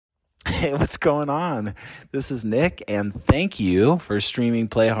Hey, what's going on? This is Nick, and thank you for streaming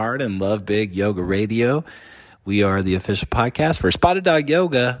Play Hard and Love Big Yoga Radio. We are the official podcast for Spotted Dog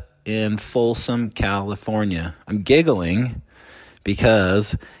Yoga in Folsom, California. I'm giggling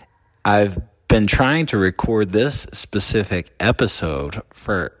because I've been trying to record this specific episode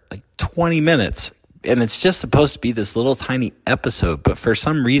for like 20 minutes, and it's just supposed to be this little tiny episode, but for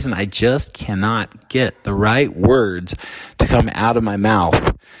some reason I just cannot get the right words to come out of my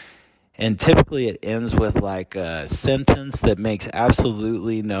mouth. And typically it ends with like a sentence that makes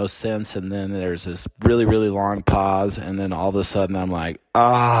absolutely no sense, and then there's this really, really long pause, and then all of a sudden I'm like,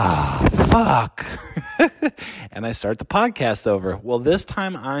 fuck. And I start the podcast over. Well, this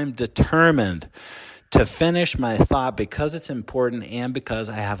time I'm determined to finish my thought because it's important and because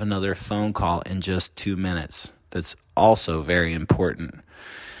I have another phone call in just 2 minutes that's also very important.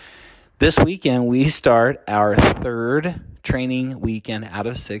 This weekend, we start our third training weekend out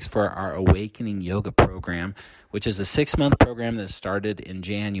of 6 for our Awakening Yoga program, which is a 6-month program that started in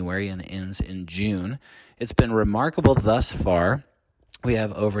January and ends in June. It's been remarkable thus far. We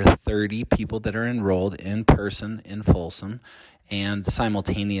have over 30 people that are enrolled in person in Folsom and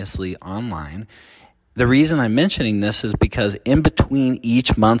simultaneously online. The reason I'm mentioning this is because in between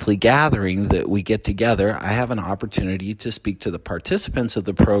each monthly gathering that we get together, I have an opportunity to speak to the participants of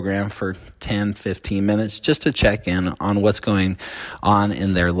the program for 10, 15 minutes just to check in on what's going on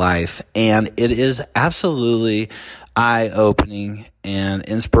in their life. And it is absolutely eye-opening and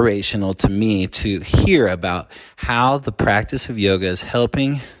inspirational to me to hear about how the practice of yoga is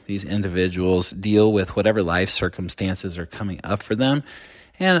helping these individuals deal with whatever life circumstances are coming up for them.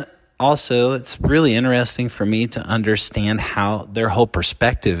 And also, it's really interesting for me to understand how their whole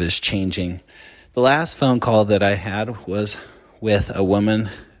perspective is changing. The last phone call that I had was with a woman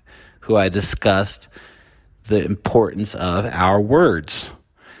who I discussed the importance of our words.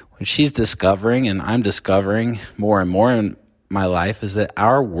 What she's discovering, and I'm discovering more and more in my life, is that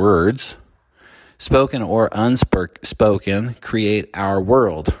our words, spoken or unspoken, create our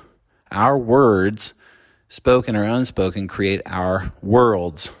world. Our words, spoken or unspoken, create our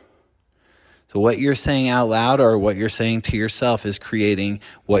worlds. So what you're saying out loud or what you're saying to yourself is creating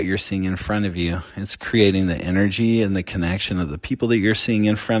what you're seeing in front of you. It's creating the energy and the connection of the people that you're seeing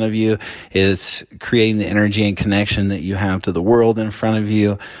in front of you. It's creating the energy and connection that you have to the world in front of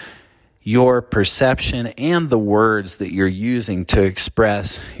you. Your perception and the words that you're using to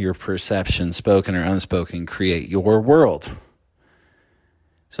express your perception, spoken or unspoken, create your world.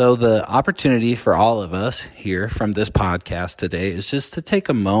 So the opportunity for all of us here from this podcast today is just to take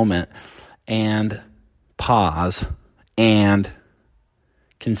a moment and pause and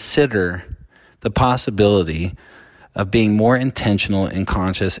consider the possibility of being more intentional and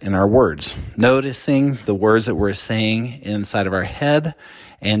conscious in our words, noticing the words that we're saying inside of our head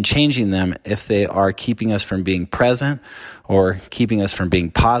and changing them if they are keeping us from being present or keeping us from being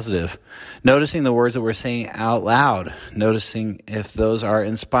positive, noticing the words that we're saying out loud, noticing if those are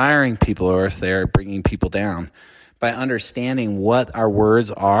inspiring people or if they're bringing people down. By understanding what our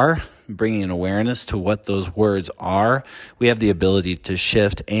words are, bringing an awareness to what those words are, we have the ability to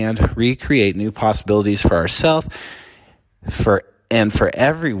shift and recreate new possibilities for ourselves for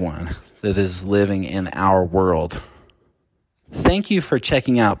everyone that is living in our world. Thank you for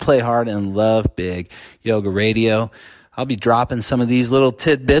checking out Play Hard and Love Big Yoga Radio. I'll be dropping some of these little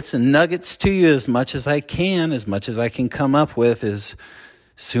tidbits and nuggets to you as much as I can come up with as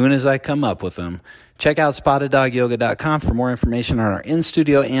soon as I come up with them. Check out SpottedDogYoga.com for more information on our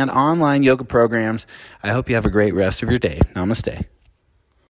in-studio and online yoga programs. I hope you have a great rest of your day. Namaste.